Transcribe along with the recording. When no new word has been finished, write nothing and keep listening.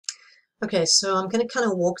Okay, so I'm going to kind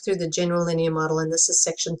of walk through the general linear model, and this is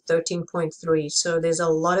section 13.3. So there's a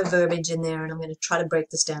lot of verbiage in there, and I'm going to try to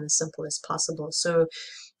break this down as simple as possible. So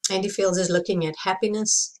Andy Fields is looking at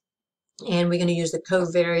happiness, and we're going to use the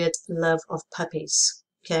covariate love of puppies.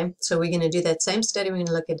 Okay, so we're going to do that same study. We're going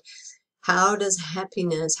to look at how is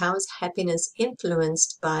happiness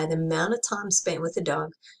influenced by the amount of time spent with the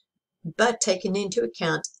dog, but taking into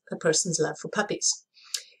account a person's love for puppies.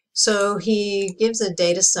 So he gives a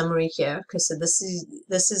data summary here. Okay, so this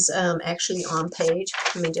is actually on page.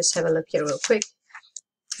 Let me just have a look here real quick.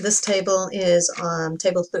 This table is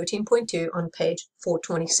table 13.2 on page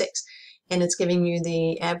 426, and it's giving you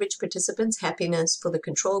the average participants' happiness for the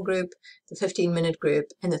control group, the 15-minute group,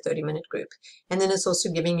 and the 30-minute group. And then it's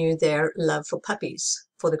also giving you their love for puppies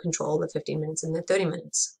for the control, the 15 minutes, and the 30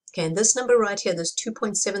 minutes. Okay, and this number right here, this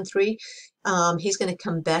 2.73, he's going to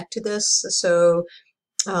come back to this. So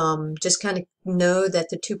just kind of know that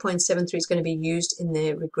the 2.73 is going to be used in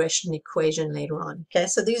the regression equation later on. Okay,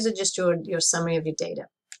 so these are just your summary of your data.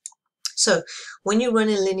 So when you run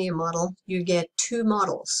a linear model, you get two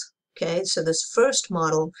models. Okay, so this first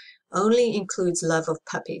model only includes love of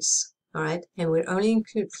puppies. All right, and we're only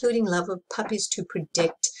including love of puppies to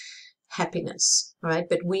predict happiness. All right,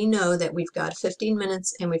 but we know that we've got 15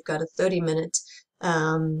 minutes and we've got a 30-minute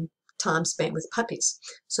time spent with puppies.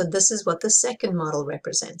 So this is what the second model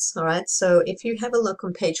represents. All right, so if you have a look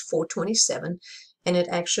on page 427, and it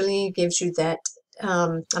actually gives you that,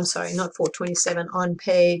 I'm sorry, not 427, on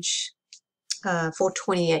page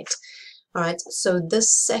 428. All right, so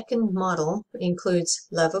this second model includes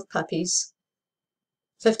love of puppies,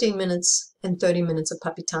 15 minutes and 30 minutes of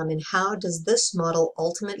puppy time. And how does this model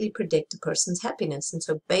ultimately predict a person's happiness? And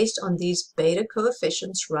so based on these beta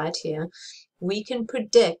coefficients right here, we can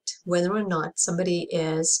predict whether or not somebody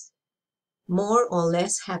is more or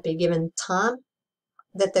less happy given time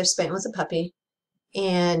that they've spent with the puppy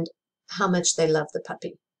and how much they love the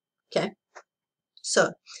puppy. Okay,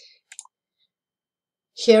 so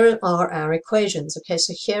here are our equations. Okay,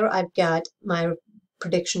 so here I've got my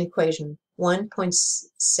prediction equation.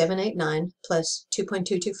 1.789 plus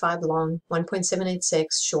 2.225 long, 1.786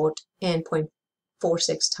 short, and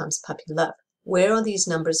 0.46 times puppy love. Where are these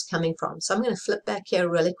numbers coming from? So I'm going to flip back here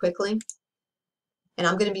really quickly, and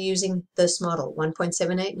I'm going to be using this model,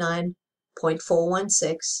 1.789,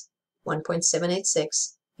 0.416,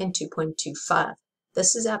 1.786, and 2.25.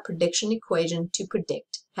 This is our prediction equation to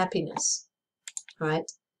predict happiness. All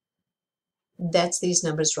right, that's these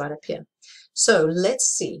numbers right up here. So let's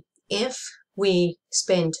see if we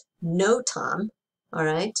spend no time, all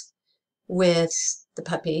right, with the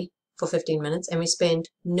puppy for 15 minutes, and we spend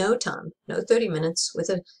no time, no 30 minutes with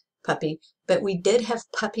a puppy, but we did have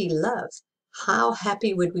puppy love. How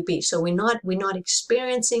happy would we be? So we're not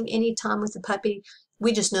experiencing any time with the puppy.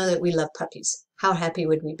 We just know that we love puppies. How happy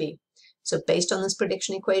would we be? So based on this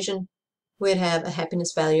prediction equation, we'd have a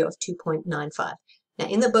happiness value of 2.95. Now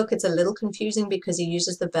in the book, it's a little confusing because he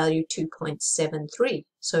uses the value 2.73.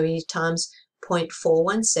 So he times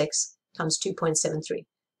 0.416 times 2.73.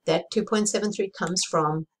 That 2.73 comes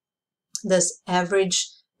from this average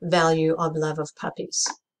value of love of puppies.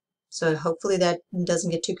 So hopefully that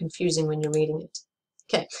doesn't get too confusing when you're reading it.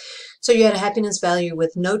 Okay, so you had a happiness value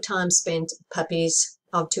with no time spent puppies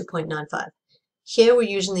of 2.95. Here we're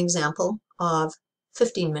using the example of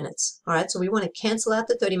 15 minutes. All right, so we want to cancel out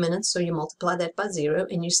the 30 minutes, so you multiply that by 0,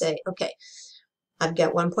 and you say, okay, I've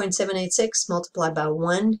got 1.786 multiplied by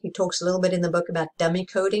 1. He talks a little bit in the book about dummy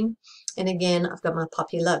coding. And again, I've got my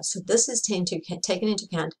puppy love. So this is taken into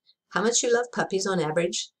account how much you love puppies on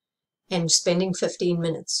average and spending 15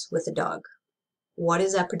 minutes with a dog. What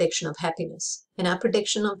is our prediction of happiness? And our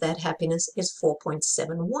prediction of that happiness is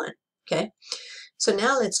 4.71. Okay, so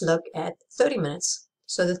now let's look at 30 minutes.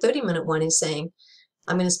 So the 30-minute one is saying,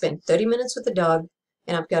 I'm going to spend 30 minutes with the dog,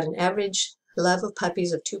 and I've got an average love of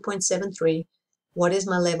puppies of 2.73. What is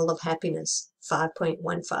my level of happiness?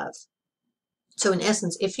 5.15. So in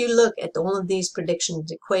essence, if you look at all of these prediction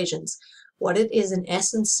equations, what it is in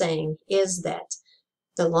essence saying is that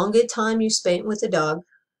the longer time you spend with the dog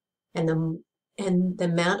and the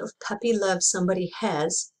amount of puppy love somebody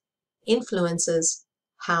has influences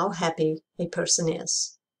how happy a person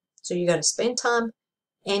is. So you got to spend time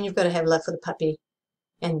and you've got to have love for the puppy.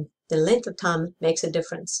 And the length of time makes a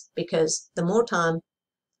difference, because the more time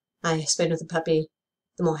I spend with the puppy,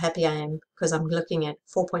 the more happy I am, because I'm looking at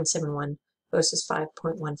 4.71 versus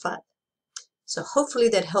 5.15. So hopefully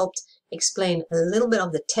that helped explain a little bit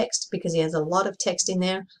of the text, because he has a lot of text in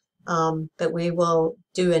there. But we will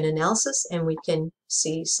do an analysis and we can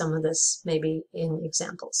see some of this maybe in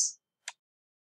examples.